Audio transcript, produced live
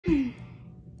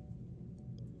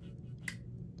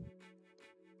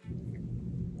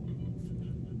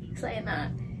saying that.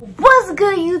 What's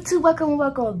good, YouTube?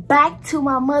 Welcome back to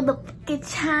my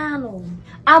motherfucking channel.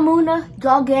 I'm Muna,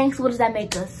 y'all gangs. What does that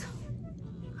make us?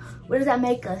 What does that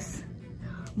make us?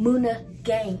 Muna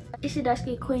gang. It's your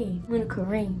dark-skinned queen, Muna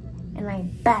Karim, and I'm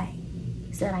back.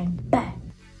 Said I'm back.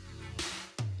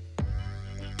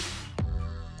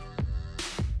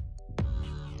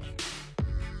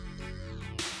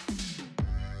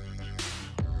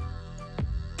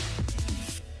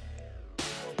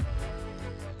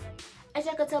 As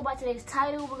y'all can tell by today's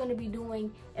title, we're gonna be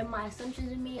doing "In My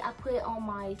Assumptions of Me." I put it on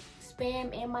my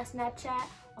spam and my Snapchat.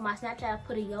 On my Snapchat, I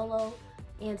put a YOLO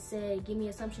and said, "Give me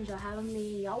assumptions y'all have on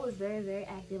me." Y'all was very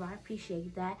active. I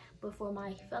appreciate that. But for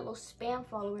my fellow spam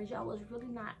followers, y'all was really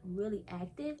not really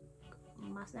active.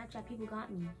 My Snapchat people got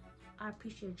me. I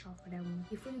appreciate y'all for that one.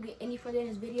 Before you get any further in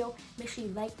this video, make sure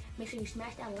you like, make sure you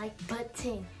smash that like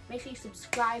button, make sure you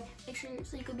subscribe, make sure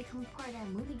so you can become part of that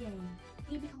movie gang.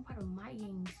 You can become part of my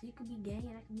gang, so you can be gang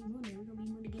and I can be Moona. We're gonna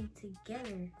be Moona gang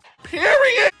together.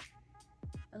 Period.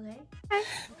 Okay?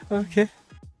 Okay.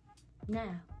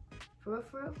 Now, for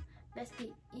real, let's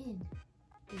get in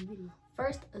the video.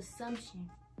 First assumption.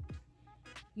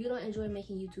 You don't enjoy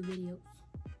making YouTube videos.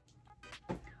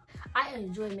 I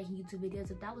enjoy making YouTube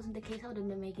videos. If that wasn't the case, I would have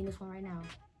been making this one right now.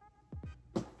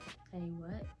 Hey,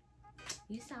 what?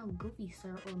 You sound goofy,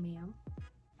 sir or ma'am.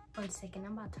 1 second,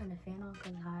 I'm about to turn the fan on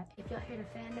because it's hot. If y'all hear the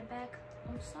fan in the back,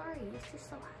 I'm sorry, it's just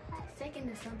so hot. Second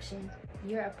assumption,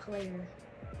 you're a player.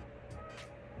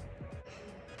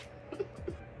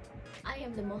 I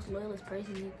am the most loyalist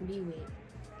person you can be with.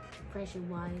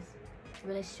 Friendship-wise,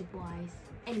 relationship-wise,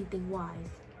 anything-wise.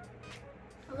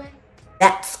 Okay?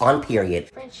 That's on period.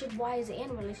 Friendship-wise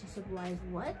and relationship-wise,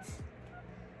 what?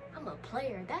 I'm a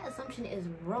player. That assumption is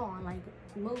wrong. Like,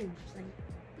 moves. Like,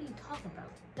 what are you talking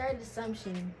about? Third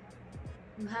assumption,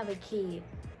 you have a kid.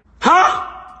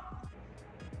 Huh?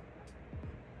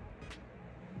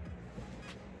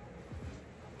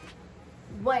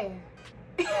 Where?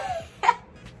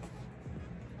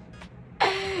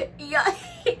 Yo,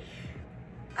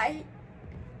 I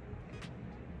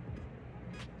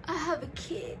have a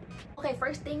kid. Okay,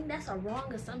 first thing, that's a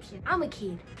wrong assumption. I'm a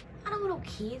kid. I don't want no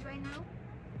kids right now.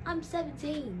 I'm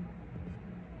 17.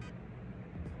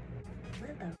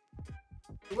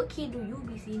 What kid do you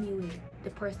be seeing me with? The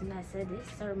person that said this,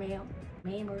 sir, ma'am,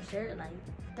 or sir, like,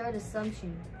 third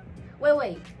assumption.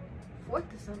 Wait. Fourth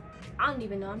assumption. I don't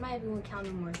even know. I'm not even gonna count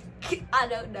no more. I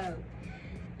don't know.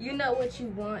 You know what you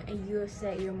want and you'll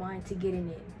set your mind to getting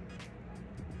it.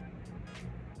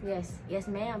 Yes,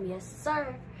 ma'am, yes,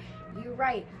 sir. You're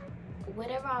right.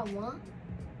 Whatever I want,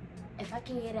 if I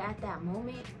can get it at that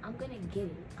moment, I'm gonna get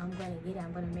it. I'm gonna get it.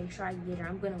 I'm gonna make sure I get it.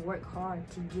 I'm gonna work hard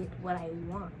to get what I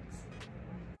want.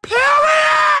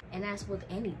 And that's with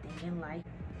anything in life.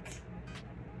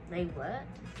 Like what?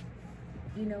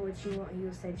 You know what you want and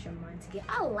you'll set your mind to get.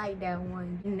 I like that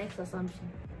one. Next assumption,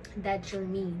 that you're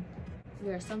mean.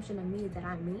 Your assumption of me is that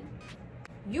I'm mean.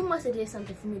 You must have did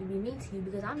something for me to be mean to you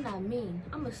because I'm not mean.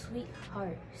 I'm a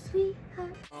sweetheart.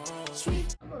 Sweetheart.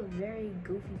 Sweet. I'm a very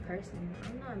goofy person.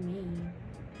 I'm not mean.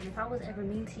 And if I was ever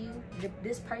mean to you,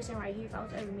 this person right here, if I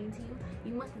was ever mean to you,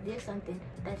 you must have did something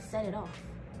that set it off.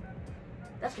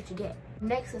 That's what you get.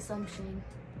 Next assumption,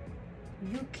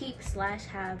 you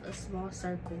keep/have a small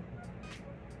circle.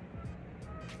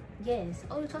 Yes.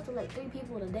 Oh, you talk to like 3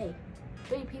 people a day.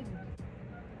 3 people.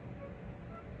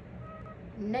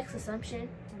 Next assumption,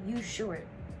 you short.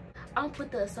 I'll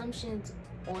put the assumptions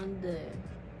on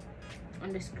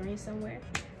the screen somewhere.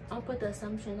 I'll put the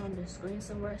assumptions on the screen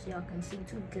somewhere so y'all can see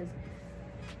too, because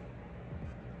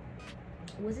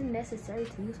was it necessary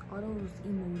to use all those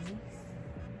emojis?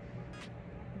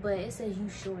 But it says you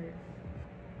short.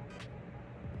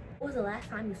 When was the last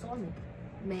time you saw me,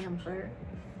 ma'am, sir?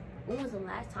 When was the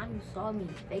last time you saw me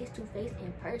face to face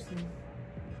in person?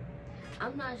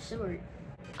 I'm not short.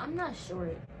 I'm not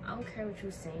short. I don't care what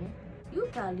you're saying. You're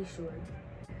probably short.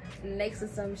 Next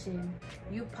assumption,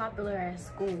 you popular at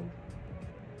school.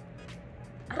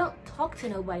 I don't talk to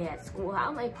nobody at school.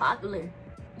 How am I popular?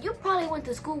 You probably went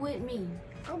to school with me.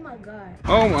 Oh my God.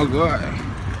 Oh my God.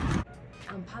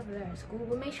 I'm popular at school.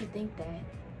 What makes you think that?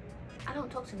 I don't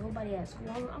talk to nobody at school.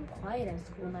 I'm quiet at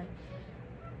school. Like,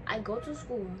 I go to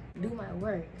school, do my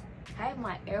work, have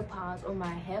my AirPods or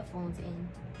my headphones in.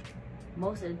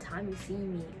 Most of the time you see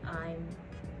me,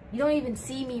 you don't even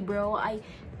see me, bro.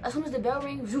 As soon as the bell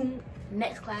rings, zoom,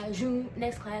 next class, zoom,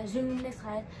 next class, zoom, next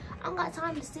class. I don't got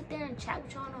time to sit there and chat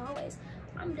with y'all in the hallways.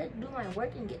 I'm just doing my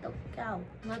work and get the fuck out.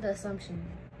 Another assumption.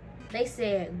 They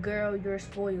said, girl, you're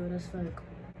spoiled as fuck.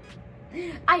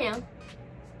 I am.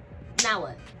 Now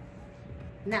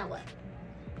what?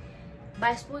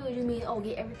 By spoiled, you mean, oh,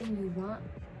 get everything you want?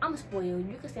 I'm spoiled.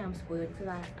 You can say I'm spoiled because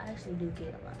I actually do get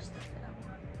a lot of stuff that I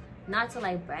want. Not to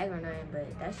like brag or nothing, but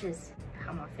that's just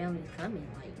how my family's coming.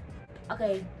 Like,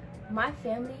 okay, my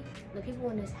family, the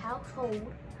people in this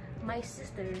household, my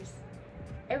sisters,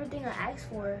 everything I ask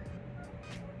for,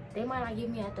 they might not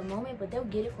give me at the moment, but they'll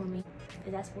get it for me.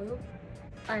 Is that spoiled?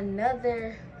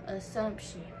 Another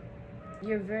assumption,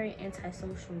 you're very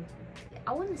antisocial.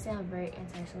 I wouldn't say I'm very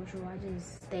antisocial. I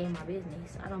just stay in my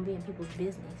business. I don't be in people's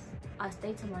business. I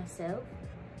stay to myself,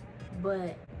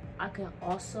 but I can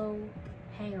also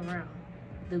hang around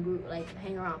the group, like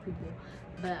hang around people.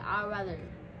 But I'd rather,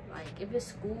 like, if it's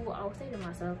school, I'll stay to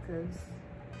myself because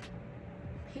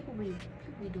people be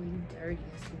doing dirty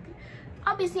and stupid.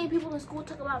 I'll be seeing people in school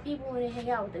talk about people when they hang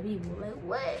out with the people. Like,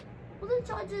 what? Well, then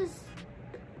y'all just,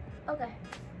 okay,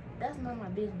 that's not my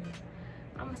business.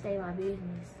 I'm gonna stay in my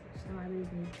business. Stay in my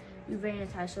business. You're very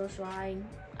antisocial.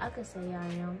 I could say I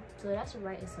am. So that's the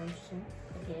right assumption,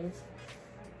 I guess.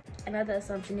 Another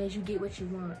assumption is you get what you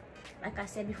want. Like I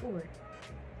said before,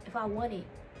 if I want it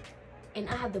and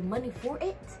I have the money for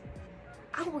it,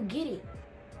 I will get it.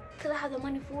 Cause I have the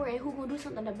money for it and who gonna do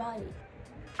something about it?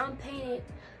 I'm paying it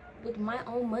with my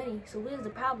own money. So what is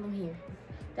the problem here?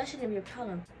 That shouldn't be a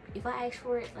problem. If I ask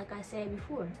for it, like I said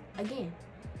before, again,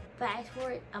 if I ask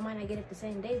for it, I might not get it the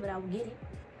same day, but I will get it.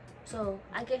 So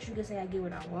I guess you could say I get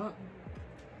what I want.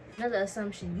 Another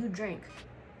assumption, you drink.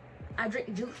 I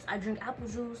drink juice. I drink apple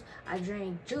juice. I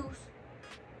drink juice.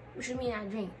 What you mean I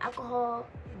drink alcohol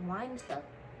and wine and stuff?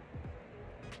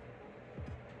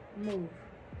 Move.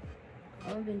 I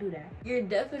don't even do that. You're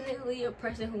definitely a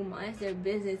person who minds their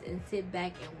business and sit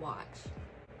back and watch.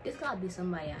 It's gotta be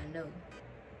somebody I know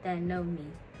that know me.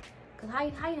 Cause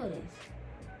how you know this?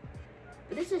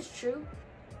 But this is true.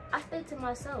 I stay to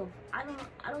myself. I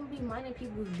don't be minding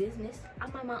people's business. I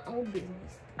mind my own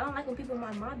business. I don't like when people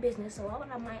mind my business, so why would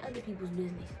I mind other people's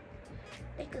business?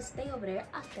 They could stay over there.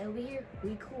 I stay over here.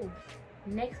 We cool.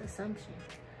 Next assumption.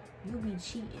 You be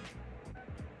cheating.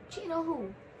 Cheating on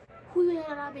who? Who you know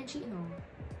that I've been cheating on?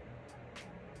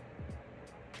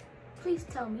 Please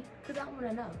tell me, because I want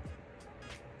to know.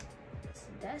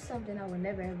 That's something I would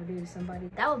never ever do to somebody.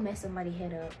 That would mess somebody's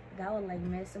head up. That would like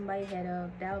mess somebody's head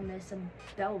up. That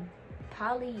would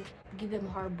probably give them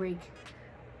heartbreak.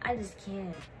 I just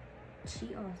can't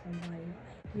cheat on somebody.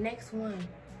 Next one.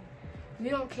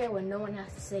 You don't care what no one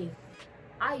has to say.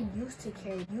 I used to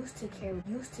care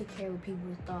what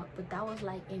people thought, but that was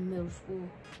like in middle school,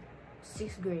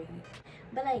 6th grade.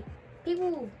 But like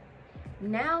people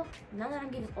now that I'm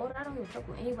getting older, I don't give a fuck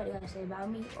what anybody got to say about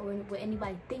me or what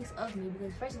anybody thinks of me,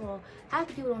 because first of all, half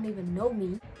the people don't even know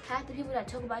me. Half the people that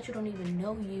talk about you don't even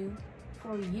know you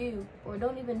for you, or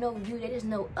don't even know you. They just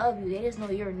know of you. They just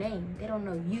know your name. They don't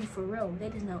know you for real. They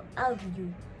just know of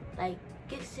you. Like,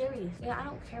 get serious. Yeah, I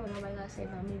don't care what nobody got to say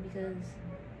about me, because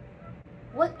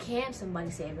what can somebody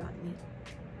say about me?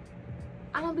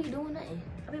 I don't be doing nothing.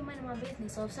 I be minding my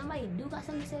business. So if somebody do got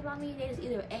something to say about me, they just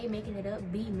either A, making it up,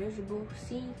 B, miserable,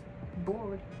 C,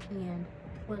 bored, and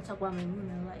want to talk about my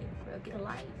moon. Like, bro, get a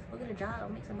life. Go get a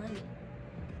job. Make some money.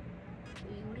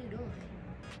 What are you doing?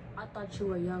 I thought you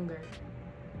were younger.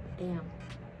 Damn.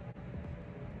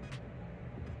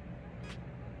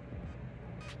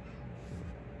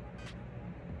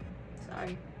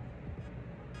 Sorry.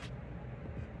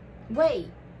 Wait,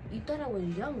 you thought I was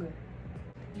younger?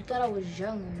 You thought I was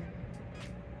younger.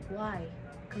 Why?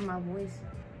 Cause my voice.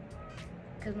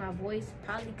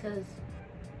 Probably cause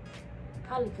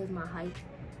my height.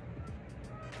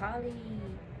 Probably.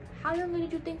 How young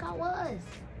did you think I was?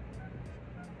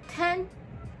 10?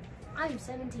 I'm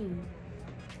 17.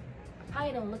 I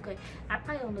probably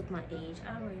don't look my age.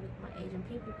 I don't really look my age. And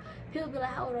people be like,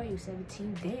 how old are you?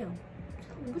 17? Damn.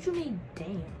 What you mean,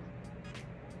 damn?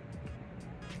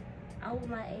 I look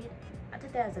my age. I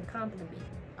took that as a compliment.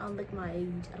 I don't look my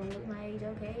age. I don't look my age,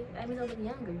 okay? That means I look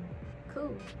younger.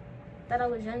 Cool. Thought I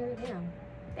was younger? Damn.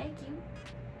 Thank you.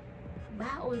 But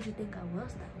how old did you think I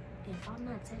was, though? If I'm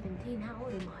not 17, how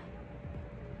old am I?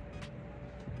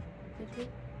 15?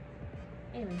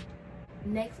 Anyway.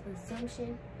 Next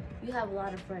assumption. You have a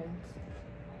lot of friends.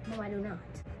 No, I do not.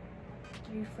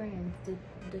 3 friends.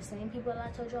 The same people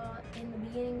I told y'all in the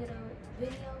beginning of the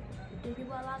video. The 3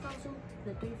 people I lost on to.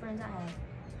 The 3 friends I have.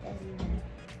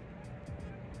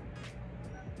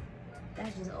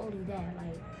 That's just old as that.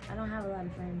 Like, I don't have a lot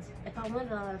of friends. If I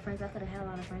wanted a lot of friends, I could have had a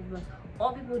lot of friends. But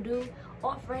all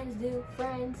friends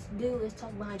do is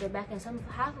talk behind your back, and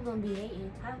half of them be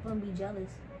hating, half of them be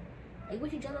jealous. Like,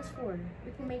 what you jealous for?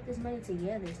 We can make this money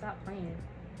together. Stop playing.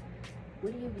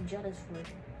 What do you be jealous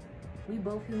for? We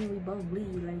both human. We both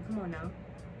bleed. Like, come on now.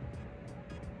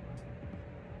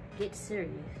 get serious.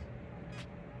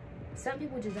 Some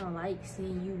people just don't like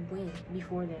seeing you win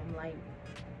before them. Like,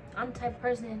 I'm the type of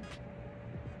person,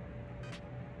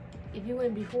 if you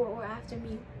win before or after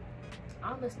me,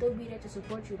 I'ma still be there to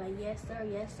support you. Like, yes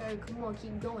sir, come on,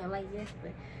 keep going. Like, yes,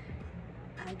 but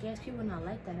I guess people not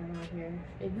like that around here.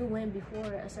 If you win before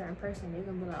a certain person, they're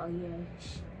gonna be like, oh yeah,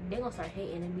 they're gonna start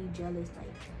hating and be jealous. Like,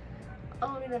 I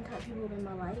don't need them type of people in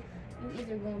my life. You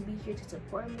either gonna be here to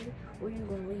support me or you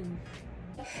gonna leave.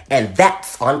 And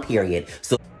that's on period.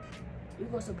 So you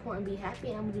gonna support and be happy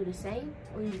and I'm gonna do the same,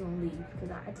 or you gonna leave?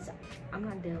 Because I'm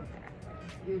not dealing with that.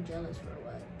 You're jealous for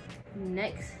what?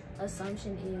 Next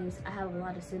assumption is I have a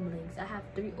lot of siblings. I have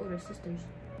 3 older sisters.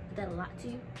 Is that a lot to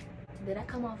you? Did I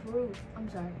come off rude? I'm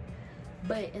sorry.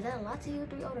 But is that a lot to you,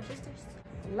 3 older sisters?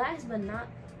 Last but not,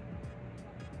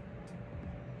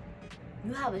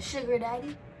 you have a sugar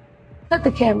daddy? Cut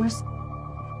the cameras.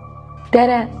 Dead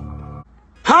ass.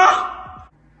 huh?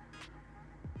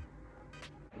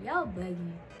 Y'all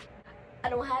begging. I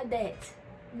don't have that.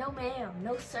 No ma'am,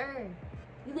 no sir.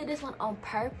 You did this one on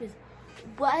purpose.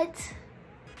 What?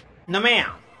 No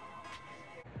ma'am.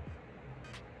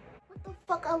 What the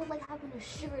fuck I look like having a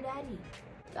sugar daddy?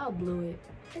 Y'all blew it.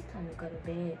 It's time to go to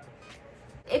bed.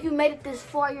 If you made it this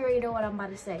far, you already know what I'm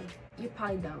about to say. You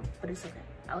probably don't, but it's okay.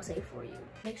 I'll say it for you.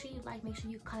 Make sure you like, make sure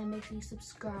you comment, make sure you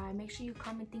subscribe, make sure you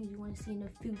comment things you want to see in the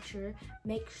future.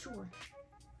 Make sure.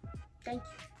 Thank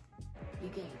you. You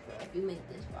can't, if you make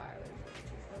this far,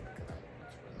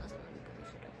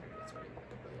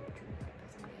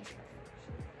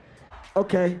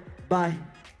 Okay, bye.